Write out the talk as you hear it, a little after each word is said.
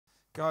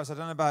Guys, I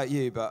don't know about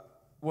you, but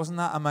wasn't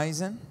that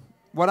amazing?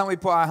 Why don't we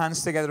put our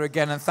hands together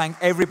again and thank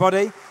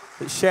everybody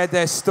that shared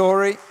their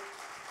story.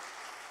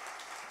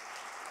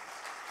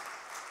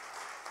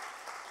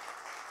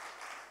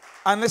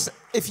 And listen,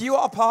 if you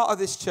are part of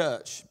this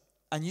church,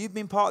 and you've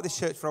been part of this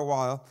church for a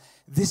while,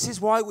 this is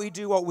why we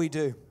do what we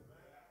do.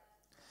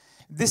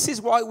 This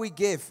is why we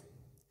give.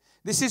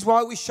 This is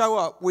why we show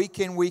up week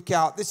in, week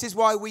out. This is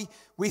why we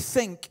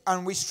think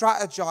and we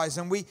strategize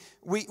and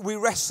we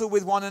wrestle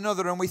with one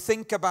another and we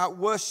think about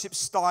worship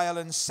style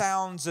and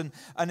sounds and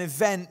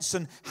events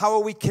and how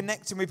are we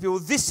connecting with people.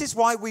 This is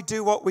why we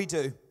do what we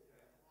do.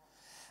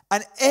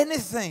 And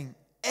anything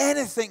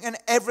and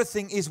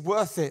everything is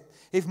worth it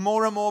if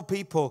more and more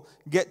people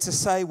get to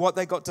say what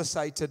they got to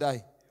say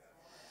today.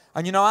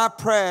 And you know, our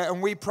prayer,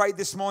 and we prayed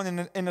this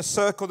morning in a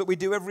circle that we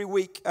do every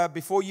week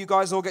before you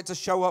guys all get to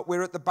show up.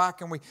 We're at the back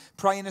and we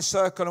pray in a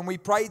circle. And we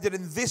prayed that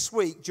in this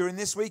week, during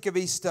this week of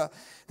Easter,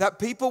 that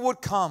people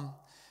would come.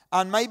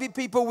 And maybe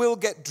people will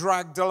get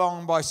dragged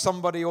along by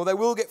somebody, or they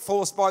will get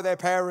forced by their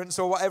parents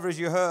or whatever, as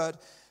you heard.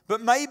 But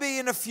maybe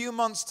in a few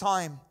months'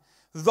 time,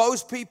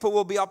 those people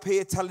will be up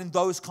here telling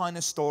those kind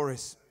of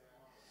stories.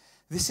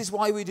 This is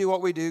why we do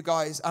what we do,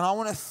 guys. And I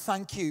want to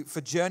thank you for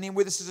journeying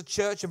with us as a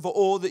church and for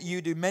all that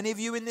you do. Many of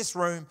you in this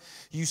room,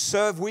 you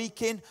serve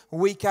week in,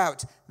 week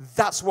out.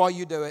 That's why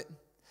you do it.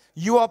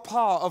 You are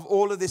part of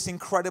all of this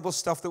incredible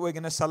stuff that we're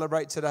going to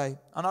celebrate today.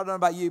 And I don't know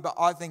about you, but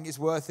I think it's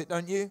worth it,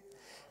 don't you?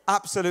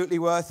 Absolutely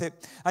worth it.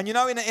 And you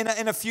know,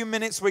 in a few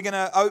minutes, we're going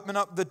to open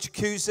up the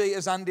jacuzzi,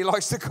 as Andy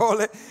likes to call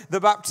it, the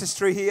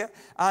baptistry here.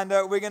 And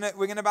we're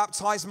going to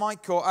baptize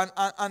Michael.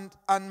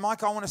 And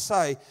Mike, I want to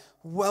say,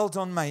 well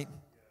done, mate.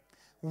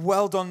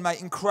 Well done,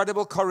 mate.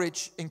 Incredible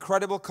courage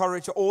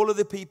to all of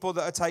the people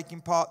that are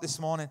taking part this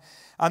morning.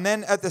 And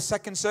then at the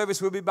second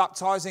service, we'll be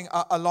baptizing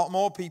a lot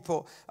more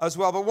people as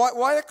well. But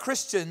why are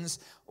Christians,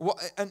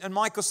 and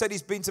Michael said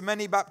he's been to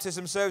many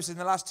baptism services in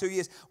the last 2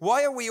 years,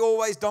 why are we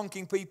always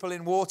dunking people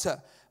in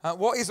water?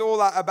 What is all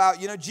that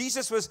about? You know,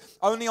 Jesus was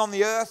only on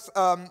the earth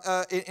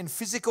in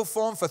physical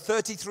form for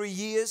 33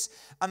 years.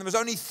 And there was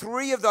only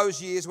 3 of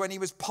those years when he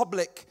was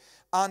public.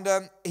 And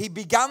he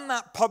began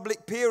that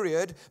public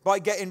period by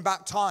getting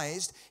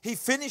baptized. He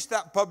finished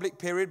that public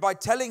period by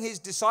telling his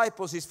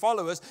disciples, his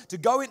followers, to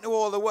go into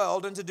all the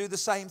world and to do the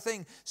same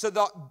thing. So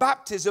that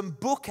baptism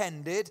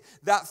bookended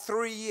that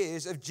 3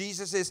 years of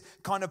Jesus'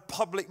 kind of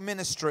public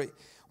ministry.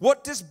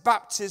 What does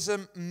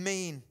baptism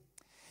mean?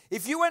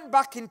 If you went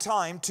back in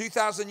time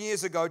 2,000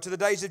 years ago to the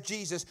days of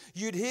Jesus,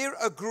 you'd hear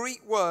a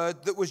Greek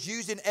word that was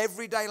used in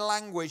everyday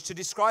language to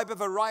describe a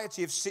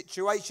variety of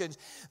situations.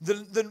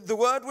 The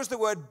word was the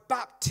word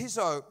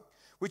baptizo,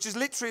 which has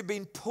literally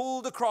been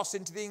pulled across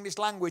into the English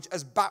language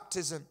as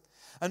baptism.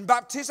 And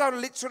baptizo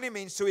literally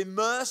means to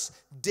immerse,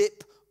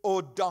 dip,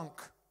 or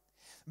dunk.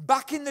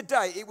 Back in the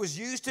day, it was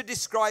used to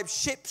describe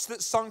ships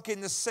that sunk in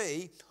the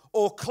sea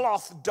or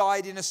cloth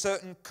dyed in a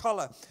certain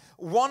color.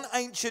 One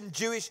ancient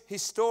Jewish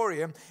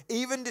historian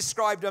even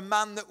described a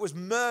man that was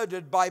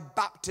murdered by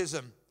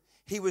baptism.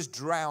 He was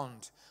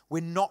drowned.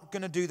 We're not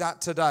going to do that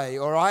today,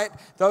 all right?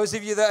 Those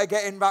of you that are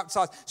getting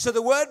baptized. So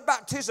the word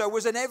baptizo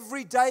was an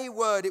everyday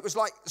word. It was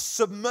like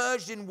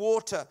submerged in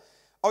water.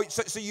 Oh,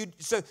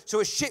 so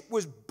a ship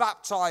was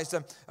baptized.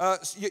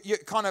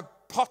 Kind of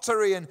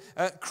pottery and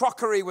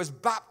crockery was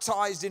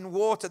baptized in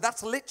water.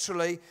 That's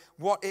literally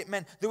what it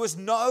meant. There was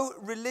no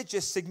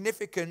religious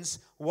significance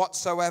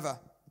whatsoever.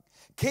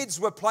 Kids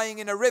were playing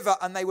in a river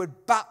and they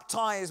would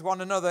baptize one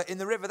another in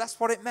the river. That's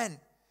what it meant.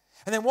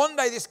 And then one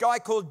day this guy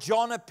called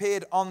John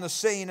appeared on the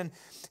scene and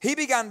he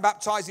began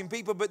baptizing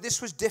people, but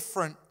this was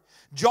different.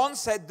 John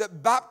said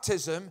that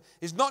baptism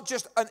is not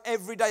just an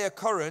everyday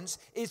occurrence,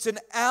 it's an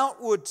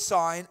outward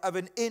sign of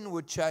an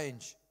inward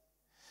change.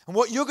 And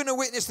what you're going to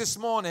witness this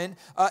morning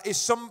is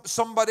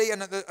somebody,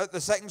 and at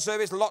the second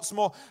service, lots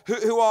more,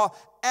 who are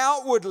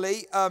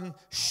outwardly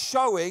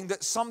showing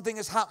that something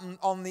has happened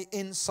on the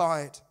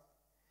inside.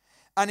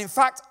 And in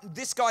fact,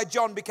 this guy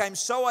John became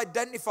so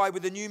identified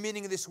with the new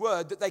meaning of this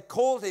word that they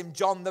called him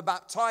John the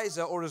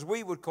Baptizer, or as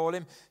we would call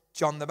him,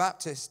 John the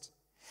Baptist.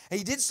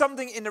 He did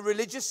something in a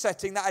religious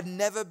setting that had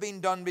never been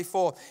done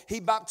before. He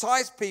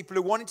baptized people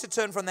who wanted to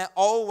turn from their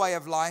old way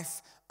of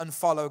life and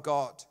follow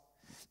God.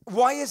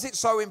 Why is it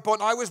so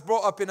important? I was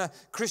brought up in a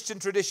Christian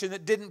tradition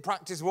that didn't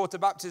practice water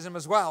baptism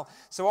as well.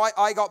 So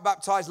I got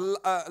baptized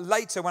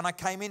later when I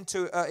came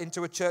into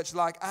a church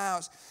like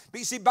ours. But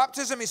you see,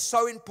 baptism is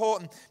so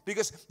important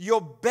because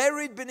you're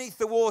buried beneath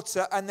the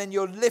water and then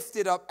you're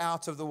lifted up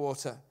out of the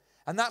water.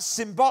 And that's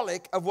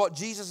symbolic of what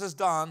Jesus has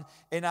done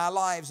in our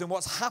lives and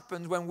what's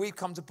happened when we've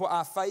come to put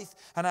our faith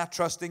and our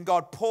trust in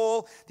God.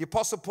 Paul, the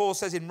Apostle Paul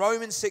says in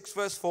Romans 6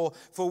 verse 4,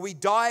 "For we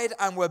died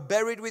and were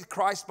buried with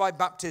Christ by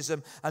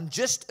baptism, and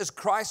just as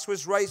Christ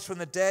was raised from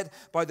the dead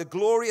by the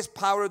glorious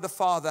power of the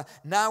Father,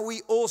 now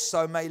we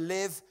also may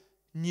live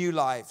new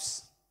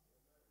lives."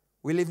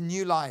 We live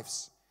new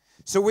lives.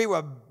 So we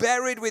were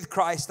buried with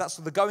Christ, that's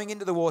the going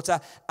into the water,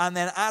 and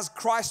then as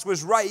Christ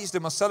was raised,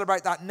 and we'll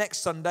celebrate that next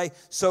Sunday,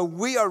 so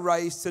we are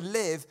raised to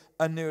live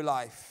a new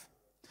life.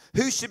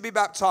 Who should be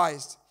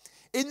baptized?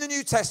 In the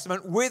New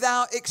Testament,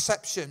 without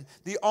exception,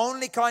 the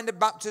only kind of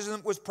baptism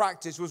that was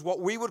practiced was what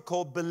we would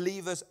call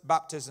believers'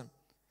 baptism.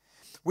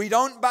 We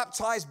don't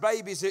baptize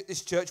babies at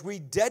this church. We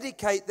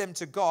dedicate them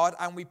to God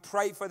and we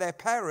pray for their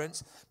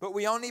parents, but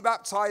we only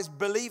baptize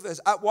believers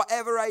at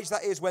whatever age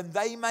that is, when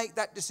they make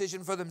that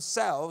decision for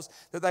themselves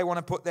that they want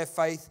to put their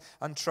faith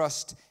and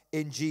trust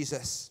in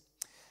Jesus.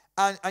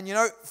 And you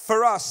know,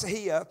 for us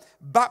here,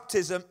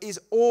 baptism is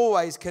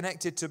always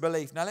connected to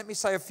belief. Now, let me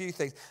say a few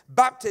things.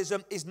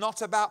 Baptism is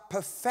not about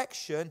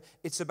perfection,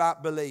 it's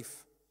about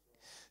belief.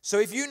 So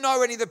if you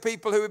know any of the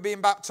people who are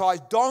being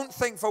baptized, don't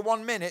think for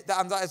 1 minute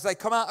that as they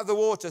come out of the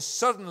water,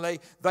 suddenly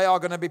they are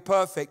going to be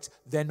perfect.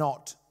 They're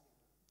not.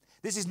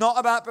 This is not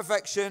about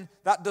perfection.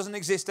 That doesn't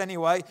exist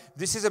anyway.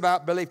 This is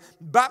about belief.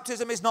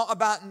 Baptism is not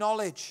about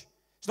knowledge.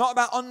 It's not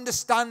about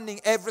understanding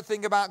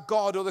everything about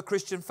God or the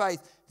Christian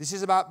faith. This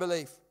is about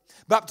belief.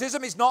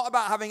 Baptism is not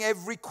about having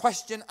every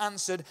question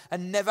answered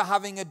and never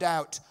having a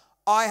doubt.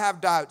 I have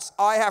doubts.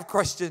 I have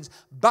questions.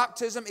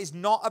 Baptism is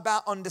not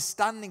about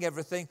understanding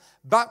everything.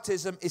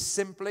 Baptism is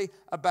simply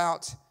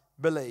about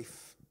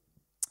belief.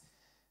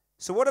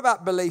 So what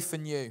about belief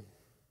in you?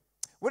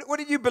 What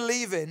did you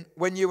believe in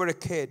when you were a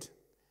kid?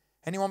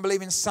 Anyone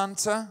believe in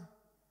Santa,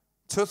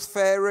 Tooth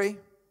Fairy,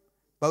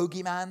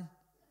 Bogeyman,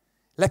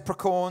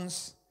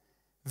 leprechauns,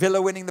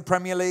 Villa winning the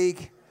Premier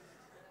League?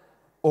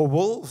 Or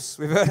wolves.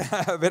 We've heard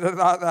a bit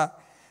about that.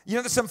 You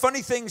know, there's some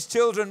funny things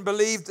children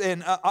believed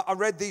in. I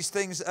read these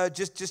things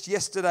just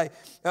yesterday.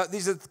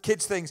 These are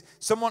kids' things.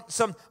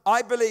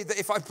 I believe that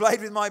if I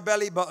played with my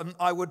belly button,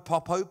 I would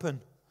pop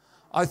open.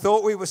 I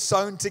thought we were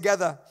sewn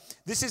together.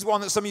 This is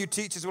one that some of you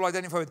teachers will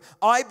identify with.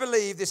 I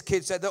believe, this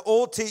kid said, that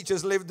all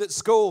teachers lived at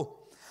school.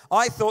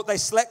 I thought they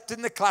slept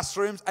in the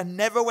classrooms and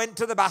never went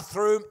to the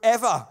bathroom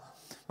ever.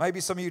 Maybe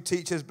some of you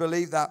teachers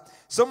believe that.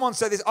 Someone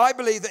said this: I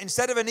believe that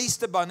instead of an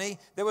Easter bunny,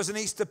 there was an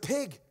Easter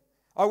pig.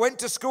 I went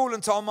to school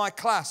and told my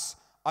class,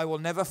 I will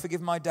never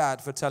forgive my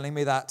dad for telling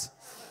me that.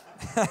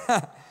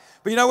 But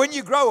you know, when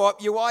you grow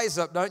up, you wise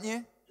up, don't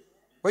you?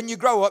 When you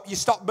grow up, you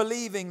stop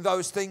believing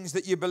those things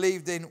that you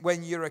believed in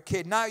when you're a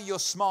kid. Now you're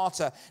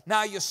smarter.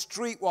 Now you're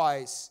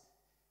streetwise.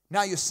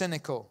 Now you're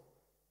cynical.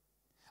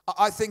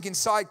 I think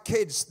inside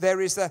kids,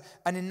 there is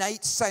an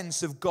innate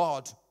sense of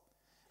God.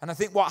 And I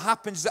think what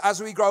happens is that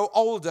as we grow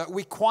older,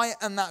 we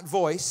quieten that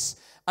voice,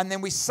 and then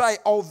we say,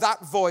 oh,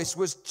 that voice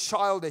was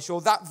childish,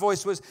 or that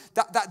voice was,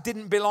 that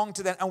didn't belong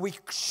to them. And we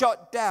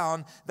shut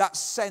down that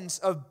sense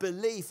of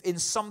belief in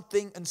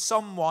something and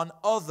someone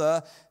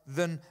other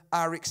than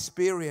our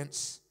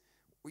experience.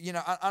 You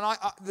know, and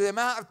the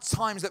amount of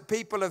times that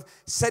people have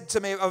said to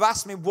me, have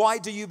asked me, why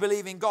do you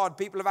believe in God?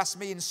 People have asked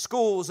me in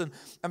schools, and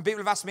people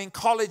have asked me in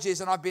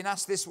colleges, and I've been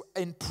asked this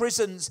in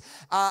prisons,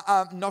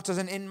 not as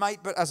an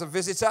inmate, but as a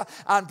visitor.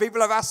 And people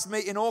have asked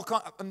me in all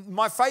kinds.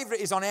 My favorite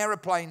is on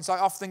aeroplanes. I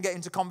often get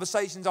into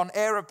conversations on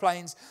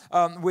aeroplanes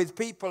with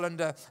people, and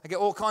I get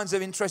all kinds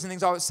of interesting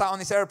things. I was sat on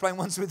this aeroplane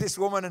once with this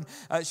woman,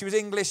 and she was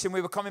English, and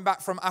we were coming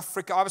back from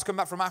Africa. I was coming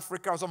back from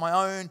Africa. I was on my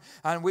own,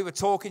 and we were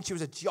talking. She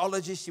was a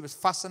geologist. She was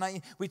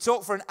fascinating. We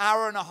talked for an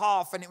hour and a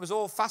half, and it was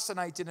all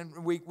fascinating,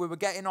 and we were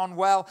getting on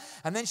well.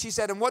 And then she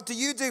said, and what do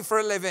you do for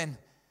a living?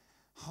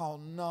 Oh,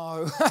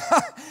 no.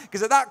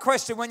 Because at that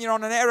question, when you're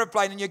on an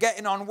aeroplane and you're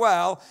getting on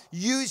well,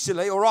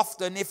 usually or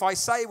often, if I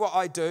say what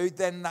I do,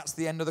 then that's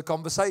the end of the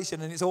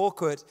conversation, and it's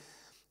awkward.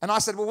 And I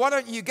said, well, why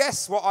don't you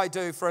guess what I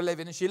do for a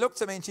living? And she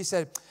looked at me and she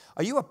said,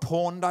 are you a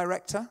porn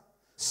director?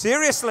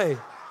 Seriously?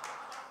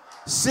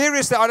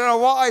 Seriously, I don't know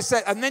what I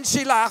said. And then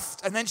she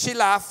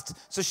laughed,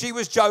 So she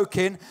was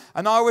joking,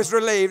 and I was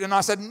relieved. And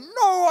I said,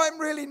 no, I'm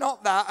really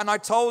not that. And I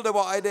told her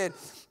what I did.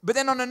 But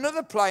then on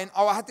another plane,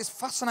 I had this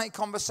fascinating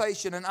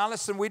conversation. And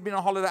Alison, we'd been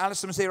on holiday.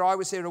 Alison was here, I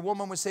was here, a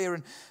woman was here.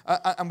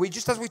 And we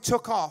just, as we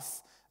took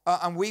off,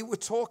 and we were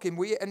talking,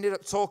 we ended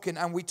up talking,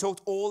 and we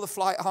talked all the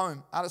flight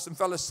home. Alison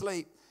fell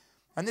asleep.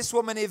 And this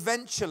woman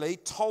eventually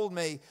told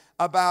me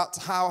about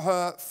how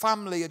her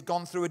family had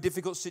gone through a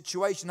difficult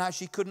situation, how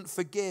she couldn't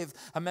forgive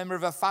a member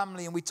of her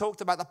family. And we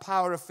talked about the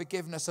power of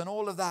forgiveness and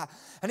all of that.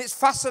 And it's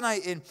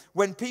fascinating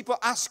when people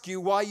ask you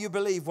why you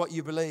believe what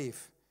you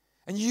believe.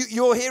 And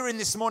you're hearing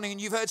this morning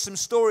and you've heard some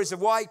stories of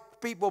why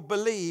people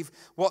believe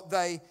what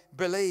they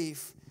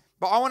believe.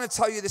 But I want to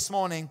tell you this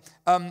morning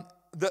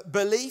that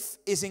belief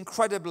is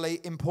incredibly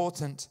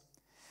important.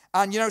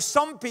 And, you know,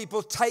 some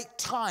people take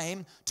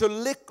time to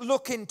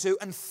look into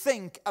and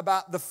think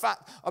about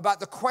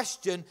the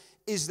question,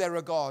 is there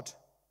a God?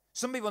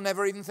 Some people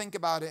never even think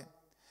about it.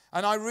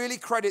 And I really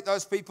credit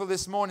those people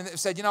this morning that have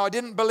said, you know, I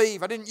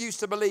didn't used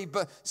to believe,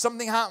 but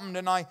something happened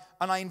and I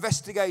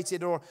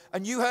investigated.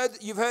 And you've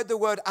heard the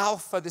word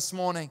Alpha this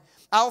morning.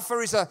 Alpha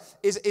is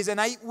an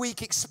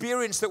 8-week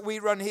experience that we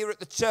run here at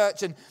the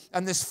church, and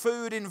there's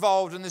food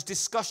involved and there's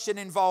discussion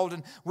involved,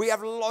 and we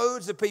have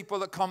loads of people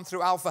that come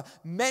through Alpha.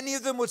 Many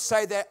of them would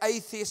say they're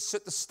atheists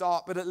at the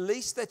start, but at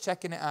least they're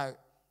checking it out.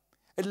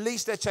 At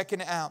least they're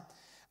checking it out.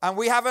 And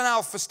we have an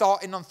Alpha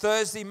starting on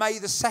Thursday, May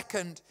the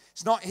 2nd.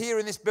 It's not here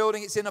in this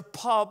building. It's in a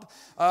pub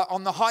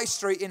on the high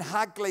street in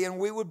Hagley, and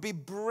we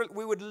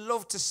would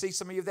love to see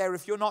some of you there.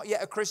 If you're not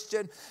yet a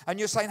Christian and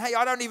you're saying, hey,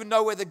 I don't even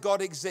know whether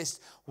God exists,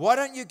 why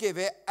don't you give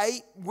it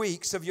 8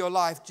 weeks of your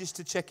life just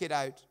to check it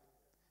out?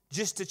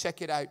 Just to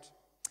check it out.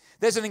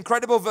 There's an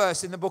incredible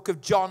verse in the book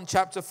of John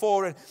chapter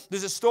 4, and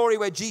there's a story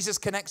where Jesus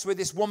connects with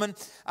this woman,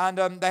 and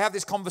they have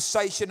this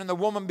conversation, and the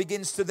woman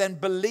begins to then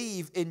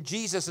believe in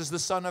Jesus as the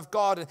Son of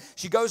God, and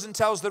she goes and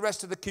tells the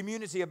rest of the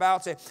community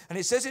about it. And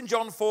it says in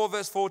John 4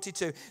 verse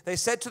 42, they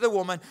said to the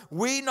woman,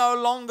 we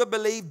no longer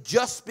believe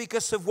just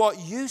because of what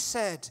you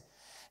said.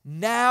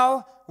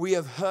 Now we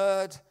have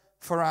heard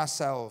for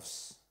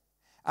ourselves,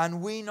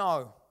 and we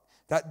know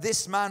that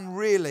this man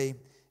really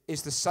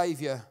is the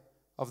Savior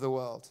of the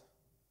world.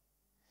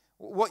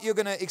 What you're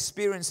going to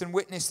experience and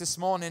witness this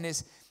morning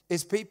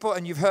is people,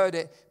 and you've heard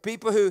it,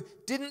 people who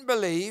didn't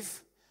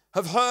believe,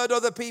 have heard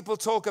other people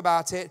talk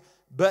about it,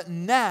 but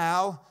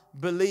now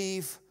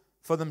believe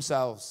for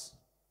themselves.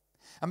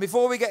 And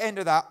before we get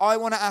into that, I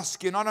want to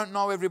ask you, and I don't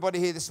know everybody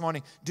here this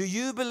morning, do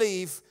you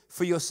believe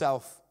for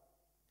yourself?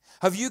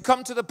 Have you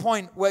come to the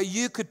point where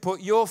you could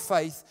put your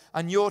faith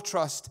and your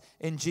trust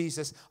in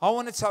Jesus? I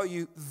want to tell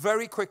you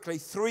very quickly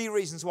 3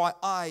 reasons why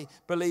I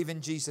believe in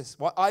Jesus,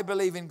 why I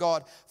believe in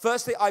God.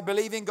 Firstly, I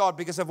believe in God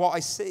because of what I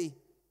see.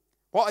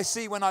 What I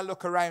see when I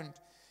look around.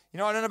 You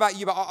know, I don't know about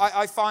you, but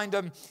I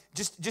find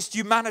just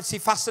humanity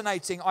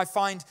fascinating. I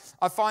find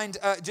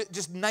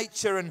just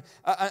nature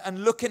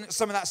and looking at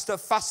some of that stuff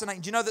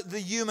fascinating. Do you know that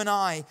the human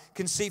eye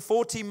can see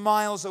 40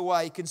 miles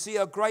away, can see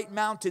a great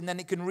mountain,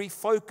 then it can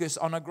refocus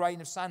on a grain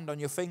of sand on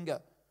your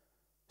finger?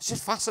 It's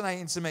just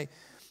fascinating to me.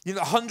 You know,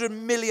 100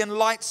 million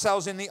light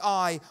cells in the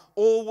eye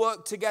all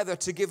work together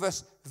to give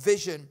us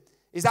vision.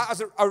 Is that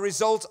as a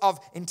result of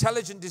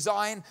intelligent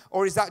design,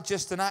 or is that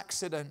just an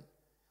accident?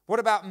 What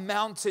about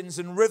mountains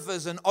and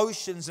rivers and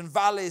oceans and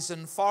valleys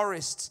and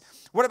forests?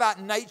 What about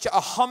nature?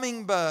 A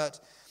hummingbird,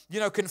 you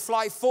know, can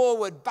fly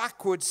forward,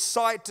 backwards,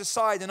 side to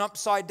side and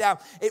upside down.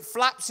 It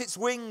flaps its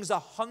wings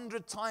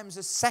 100 times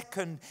a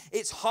second.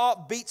 Its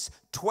heart beats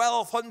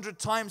 1,200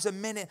 times a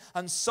minute.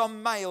 And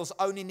some males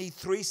only need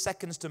 3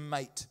 seconds to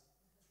mate.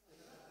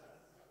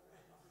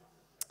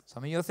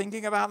 Some of you are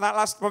thinking about that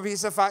last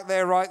piece of fact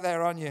there, right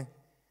there, aren't you?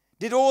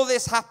 Did all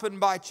this happen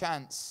by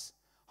chance?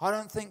 I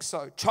don't think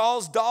so.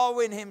 Charles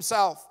Darwin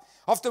himself.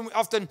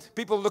 Often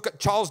people look at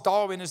Charles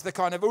Darwin as the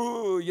kind of,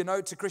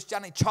 to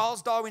Christianity.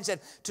 Charles Darwin said,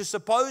 to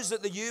suppose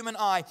that the human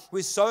eye,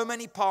 with so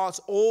many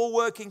parts all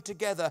working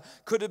together,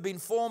 could have been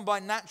formed by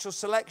natural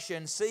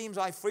selection seems,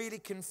 I freely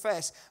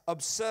confess,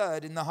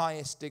 absurd in the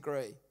highest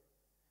degree.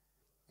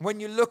 When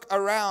you look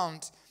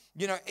around,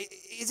 you know,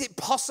 is it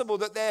possible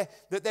that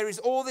there is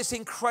all this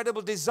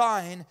incredible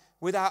design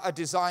without a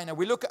designer?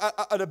 We look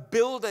at a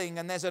building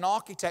and there's an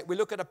architect. We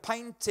look at a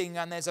painting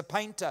and there's a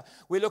painter.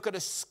 We look at a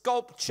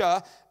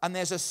sculpture and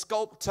there's a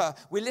sculptor.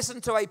 We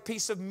listen to a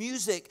piece of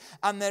music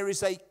and there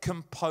is a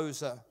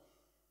composer.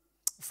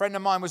 A friend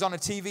of mine was on a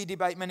TV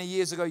debate many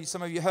years ago.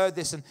 Some of you heard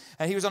this. And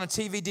he was on a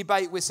TV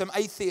debate with some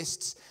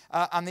atheists.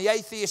 And the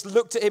atheist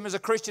looked at him as a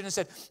Christian and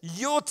said,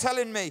 you're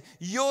telling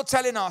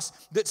us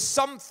that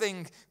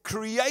something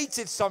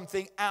created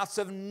something out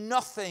of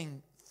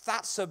nothing.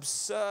 That's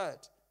absurd.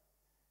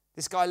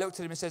 This guy looked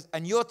at him and says,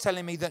 and you're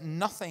telling me that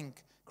nothing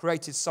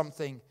created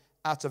something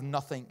out of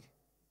nothing.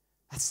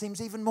 That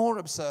seems even more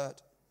absurd.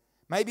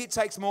 Maybe it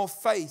takes more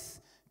faith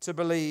to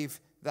believe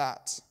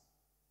that.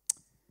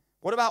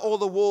 What about all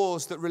the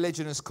wars that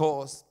religion has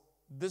caused?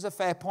 There's a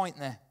fair point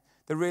there.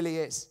 There really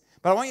is.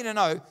 But I want you to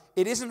know,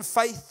 it isn't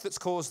faith that's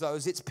caused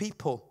those, it's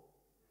people.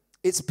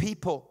 It's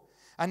people.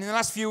 And in the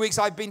last few weeks,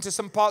 I've been to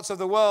some parts of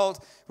the world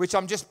which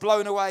I'm just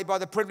blown away by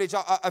the privilege.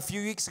 A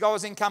few weeks ago, I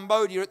was in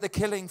Cambodia at the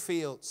killing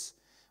fields,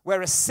 where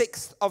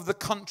 1/6 of the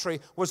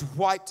country was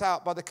wiped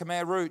out by the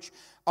Khmer Rouge.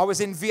 I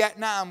was in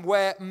Vietnam,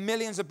 where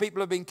millions of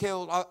people have been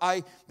killed.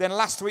 Then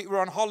last week we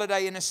were on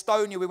holiday in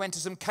Estonia. We went to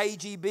some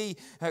KGB,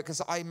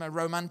 because I'm a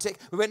romantic.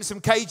 We went to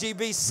some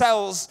KGB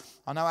cells.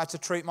 I know how to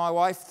treat my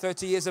wife.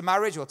 30 years of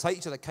marriage, we'll take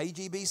you to the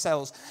KGB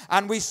cells.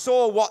 And we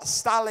saw what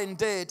Stalin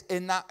did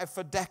in that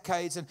for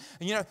decades. And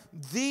you know,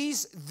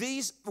 these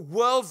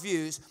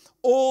worldviews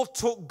all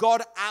took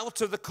God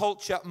out of the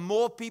culture.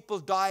 More people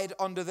died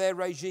under their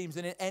regimes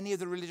than in any of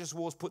the religious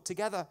wars put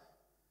together.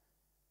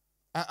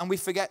 And we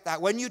forget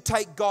that. When you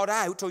take God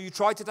out, or you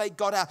try to take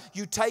God out,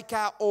 you take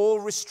out all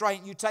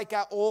restraint, you take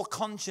out all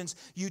conscience,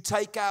 you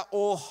take out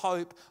all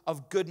hope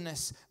of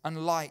goodness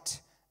and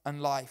light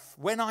and life.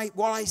 What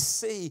I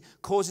see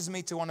causes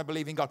me to want to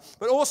believe in God.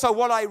 But also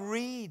what I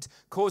read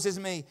causes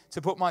me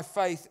to put my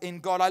faith in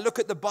God. I look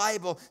at the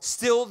Bible,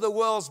 still the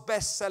world's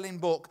best-selling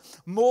book.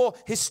 More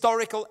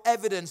historical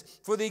evidence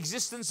for the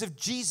existence of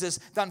Jesus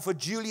than for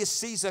Julius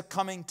Caesar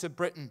coming to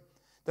Britain.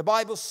 The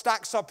Bible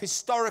stacks up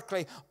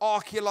historically,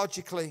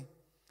 archaeologically.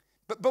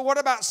 But what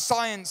about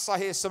science, I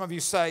hear some of you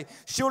say?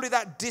 Surely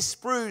that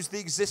disproves the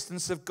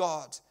existence of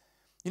God.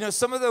 You know,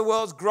 some of the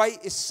world's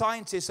greatest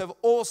scientists have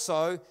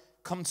also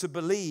come to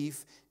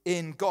believe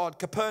in God.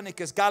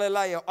 Copernicus,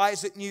 Galileo,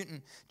 Isaac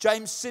Newton,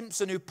 James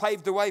Simpson, who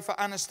paved the way for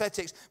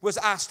anesthetics, was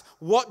asked,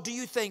 what do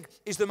you think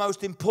is the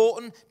most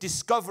important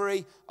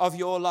discovery of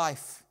your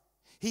life?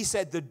 He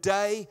said, the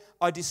day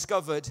I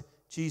discovered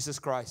Jesus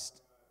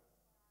Christ.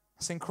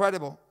 That's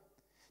incredible.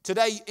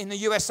 Today in the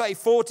USA,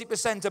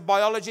 40% of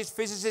biologists,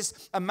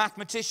 physicists, and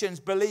mathematicians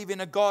believe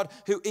in a God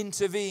who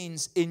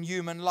intervenes in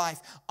human life.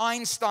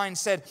 Einstein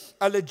said,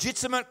 a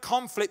legitimate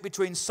conflict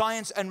between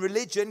science and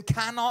religion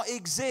cannot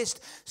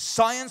exist.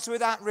 Science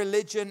without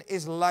religion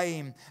is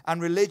lame,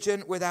 and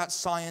religion without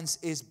science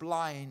is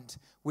blind.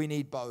 We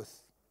need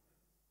both.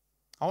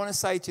 I want to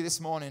say to you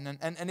this morning,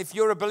 and if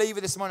you're a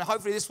believer this morning,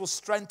 hopefully this will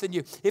strengthen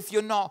you. If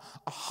you're not,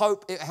 I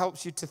hope it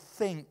helps you to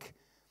think.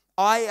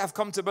 I have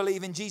come to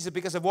believe in Jesus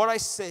because of what I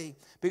see,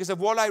 because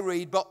of what I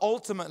read, but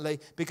ultimately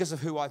because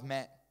of who I've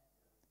met.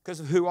 Because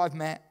of who I've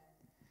met.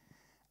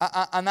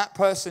 And that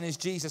person is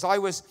Jesus. I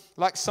was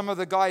like some of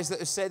the guys that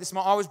have said this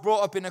morning, I was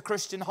brought up in a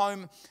Christian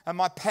home, and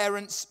my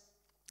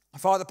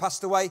father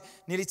passed away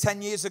nearly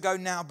 10 years ago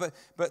now,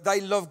 but they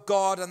loved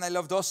God and they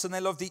loved us and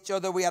they loved each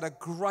other. We had a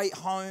great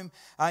home,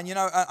 and and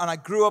I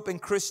grew up in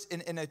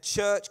a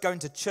church, going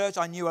to church.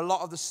 I knew a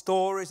lot of the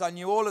stories, I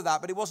knew all of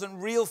that, but it wasn't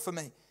real for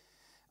me.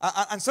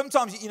 And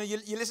sometimes,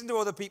 you listen to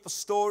other people's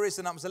stories,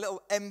 and I was a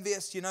little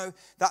envious,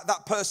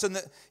 that person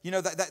that,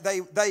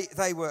 that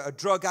they were a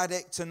drug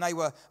addict and they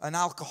were an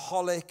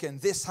alcoholic, and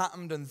this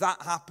happened and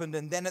that happened,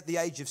 and then at the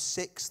age of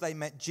 6 they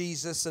met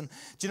Jesus, and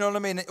do you know what I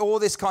mean? All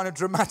this kind of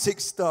dramatic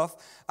stuff,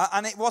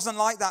 and it wasn't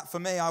like that for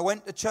me. I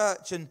went to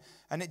church and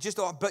it just,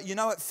 but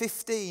at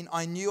 15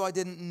 I knew I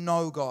didn't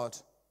know God.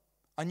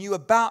 I knew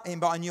about him,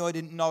 but I knew I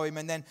didn't know him.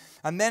 And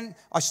then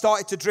I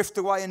started to drift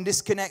away and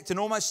disconnect, and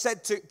almost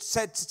said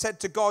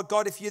to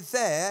God, if you're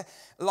there,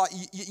 like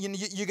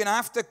you're going to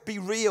have to be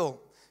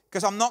real,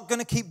 because I'm not going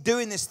to keep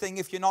doing this thing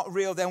if you're not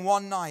real. Then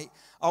one night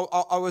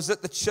I was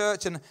at the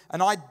church and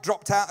I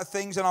dropped out of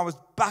things and I was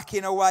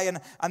backing away,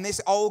 and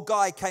this old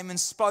guy came and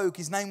spoke.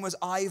 His name was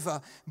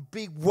Ivor,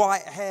 big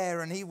white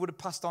hair, and he would have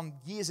passed on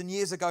years and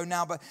years ago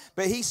now,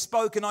 but he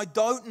spoke, and I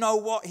don't know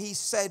what he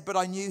said, but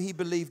I knew he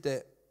believed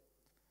it.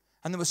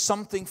 And there was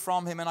something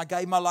from him, and I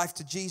gave my life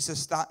to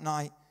Jesus that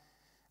night.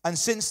 And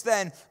since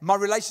then, my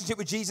relationship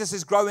with Jesus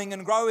is growing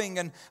and growing,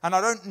 and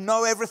I don't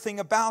know everything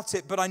about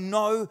it, but I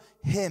know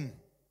him.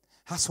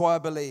 That's why I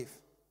believe.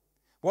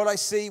 What I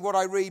see, what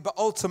I read, but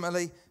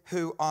ultimately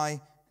who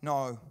I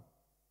know.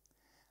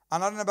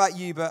 And I don't know about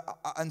you,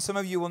 and some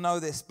of you will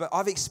know this, but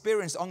I've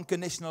experienced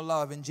unconditional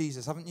love in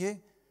Jesus, haven't you?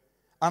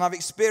 And I've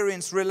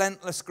experienced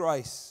relentless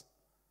grace.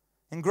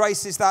 And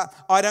grace is that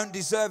I don't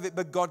deserve it,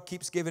 but God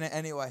keeps giving it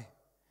anyway.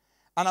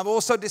 And I've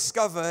also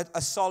discovered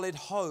a solid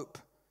hope.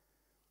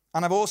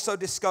 And I've also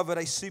discovered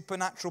a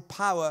supernatural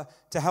power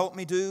to help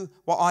me do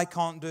what I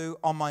can't do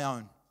on my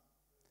own.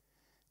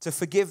 To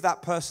forgive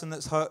that person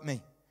that's hurt me.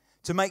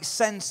 To make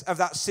sense of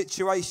that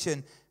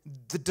situation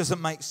that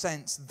doesn't make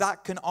sense.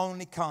 That can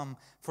only come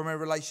from a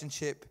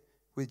relationship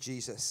with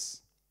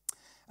Jesus.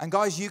 And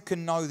guys, you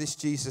can know this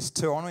Jesus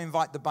too. I want to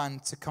invite the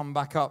band to come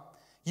back up.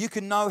 You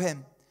can know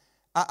him.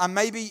 And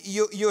maybe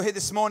you're here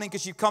this morning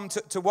because you've come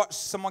to watch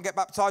someone get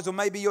baptized, or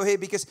maybe you're here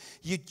because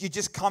you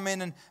just come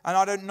in and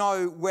I don't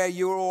know where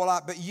you're all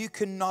at, but you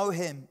can know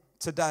him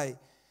today.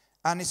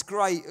 And it's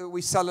great,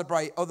 we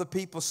celebrate other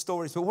people's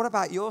stories, but what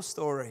about your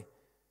story?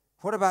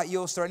 What about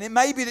your story? And it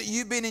may be that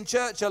you've been in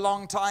church a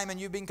long time and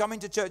you've been coming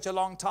to church a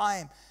long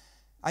time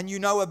and you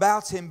know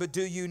about him, but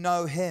do you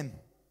know him?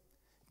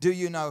 Do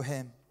you know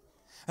him?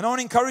 And I want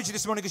to encourage you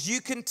this morning because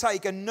you can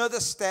take another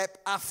step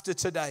after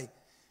today.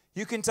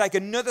 You can take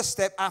another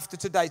step after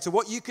today. So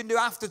what you can do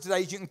after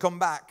today is you can come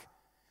back.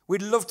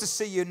 We'd love to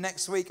see you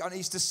next week on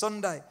Easter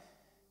Sunday.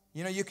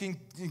 You can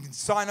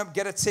sign up,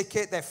 get a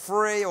ticket. They're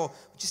free, or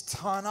just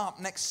turn up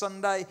next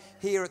Sunday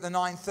here at the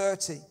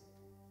 9:30.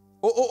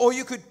 Or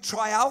you could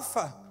try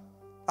Alpha.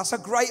 That's a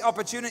great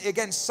opportunity.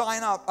 Again,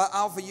 sign up at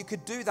Alpha. You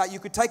could do that. You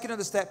could take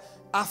another step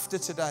after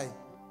today.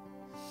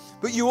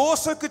 But you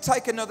also could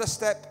take another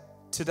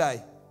step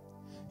today.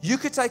 You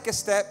could take a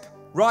step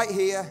right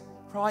here,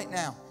 right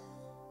now.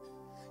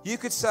 You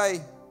could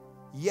say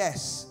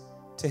yes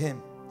to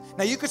him.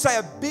 Now, you could say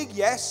a big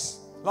yes,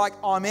 like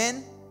I'm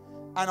in,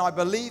 and I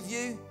believe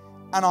you,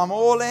 and I'm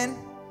all in.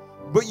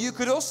 But you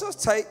could also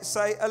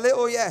say a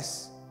little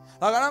yes.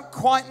 Like, I don't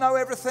quite know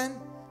everything.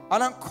 I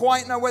don't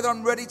quite know whether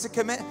I'm ready to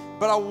commit,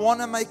 but I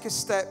want to make a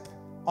step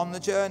on the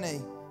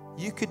journey.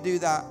 You could do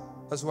that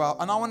as well.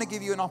 And I want to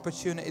give you an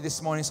opportunity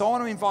this morning. So I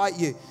want to invite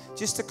you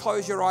just to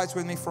close your eyes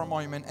with me for a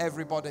moment,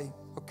 everybody,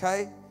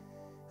 okay?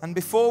 And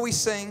before we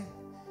sing,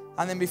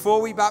 and then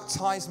before we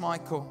baptize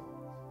Michael,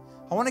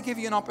 I want to give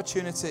you an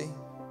opportunity.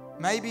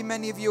 Maybe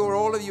many of you or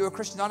all of you are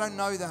Christians. I don't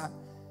know that.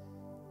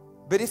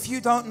 But if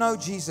you don't know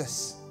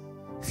Jesus,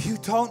 if you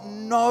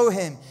don't know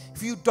him,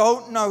 if you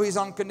don't know his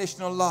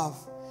unconditional love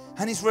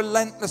and his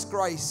relentless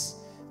grace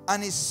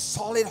and his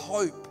solid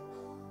hope,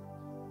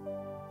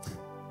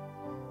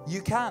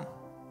 you can.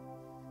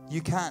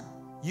 You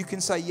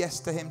can say yes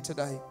to him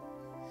today.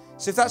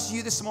 So if that's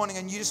you this morning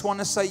and you just want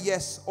to say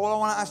yes, all I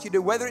want to ask you to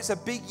do, whether it's a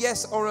big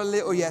yes or a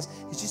little yes,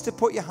 is just to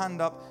put your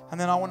hand up, and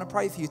then I want to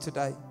pray for you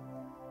today.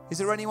 Is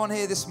there anyone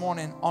here this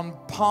morning on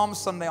Palm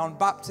Sunday, on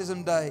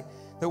Baptism Day,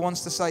 that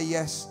wants to say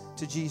yes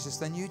to Jesus?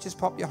 Then you just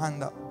pop your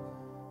hand up.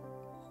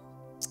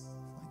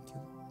 Thank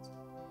you, Lord.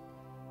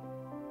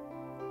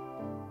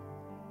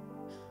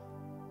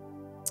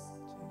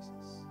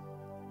 Jesus.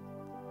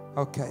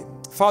 Okay.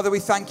 Father, we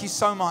thank you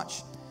so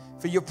much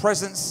for your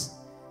presence.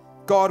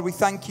 God, we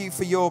thank you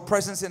for your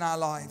presence in our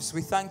lives.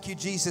 We thank you,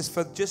 Jesus,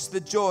 for just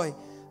the joy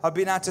of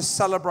being able to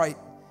celebrate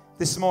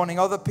this morning.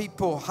 Other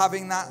people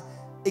having that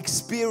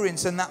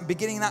experience and that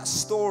beginning that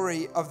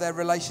story of their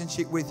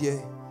relationship with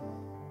you.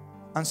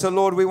 And so,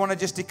 Lord, we want to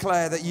just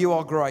declare that you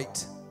are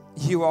great.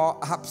 You are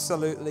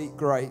absolutely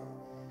great.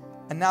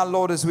 And now,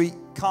 Lord, as we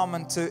come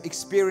and to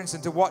experience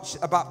and to watch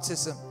a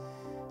baptism,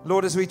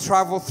 Lord, as we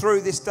travel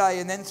through this day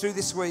and then through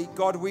this week,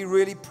 God, we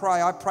really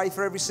pray. I pray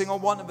for every single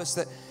one of us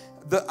that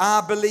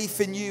our belief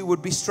in you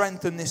would be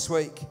strengthened this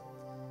week.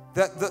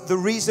 That the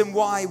reason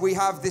why we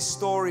have this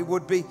story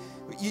would be,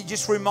 you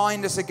just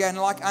remind us again,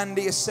 like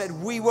Andy has said,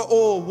 we were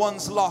all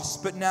once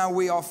lost, but now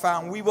we are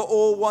found. We were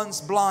all once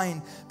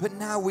blind, but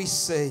now we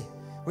see.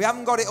 We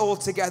haven't got it all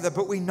together,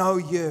 but we know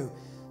you.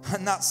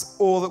 And that's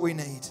all that we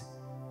need.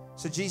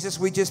 So Jesus,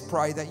 we just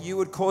pray that you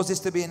would cause this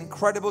to be an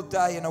incredible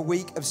day and a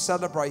week of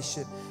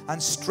celebration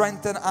and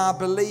strengthen our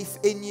belief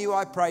in you,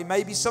 I pray.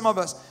 Maybe some of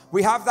us,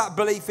 we have that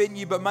belief in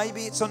you, but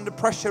maybe it's under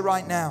pressure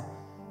right now.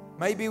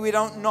 Maybe we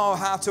don't know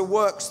how to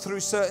work through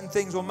certain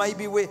things, or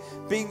maybe we're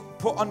being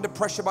put under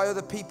pressure by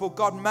other people.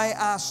 God, may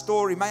our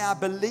story, may our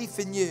belief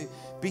in you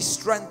be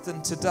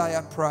strengthened today,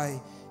 I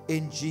pray,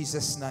 in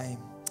Jesus' name.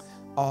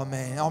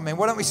 Amen. Amen.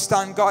 Why don't we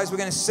stand, guys? We're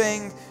going to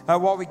sing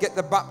while we get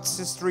the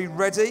baptistry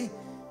ready.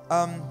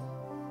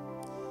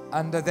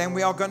 And then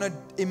we are going to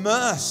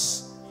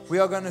immerse. We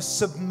are going to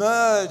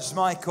submerge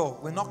Michael.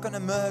 We're not going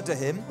to murder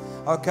him,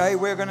 okay?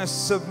 We're going to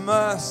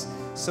submerge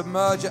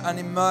and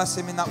immerse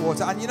him in that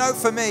water. And you know,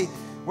 for me,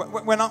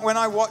 when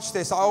I watch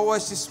this, I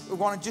always just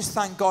want to just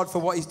thank God for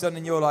what he's done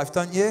in your life,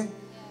 don't you?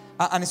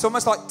 And it's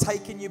almost like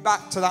taking you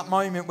back to that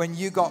moment when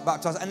you got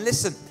baptized. And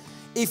listen,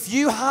 if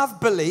you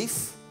have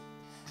belief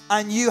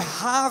and you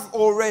have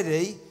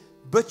already,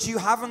 but you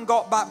haven't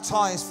got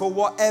baptized for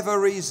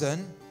whatever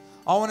reason,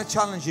 I want to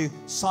challenge you,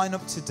 sign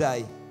up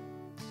today.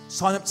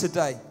 Sign up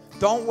today.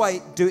 Don't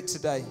wait, do it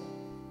today.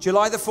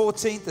 July the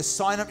 14th, the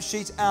sign-up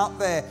sheet's out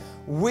there.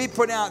 We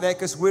put it out there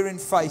because we're in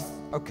faith,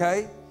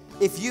 okay?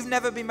 If you've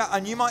never been back,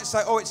 and you might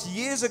say, oh, it's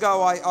years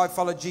ago I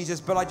followed Jesus,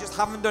 but I just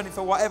haven't done it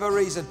for whatever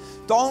reason.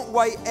 Don't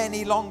wait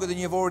any longer than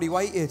you've already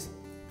waited.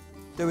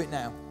 Do it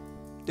now.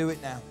 Do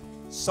it now.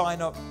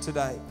 Sign up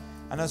today.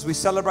 And as we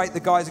celebrate, the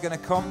guys are going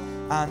to come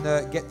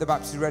and get the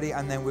baptism ready,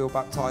 and then we'll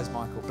baptize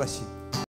Michael. Bless you.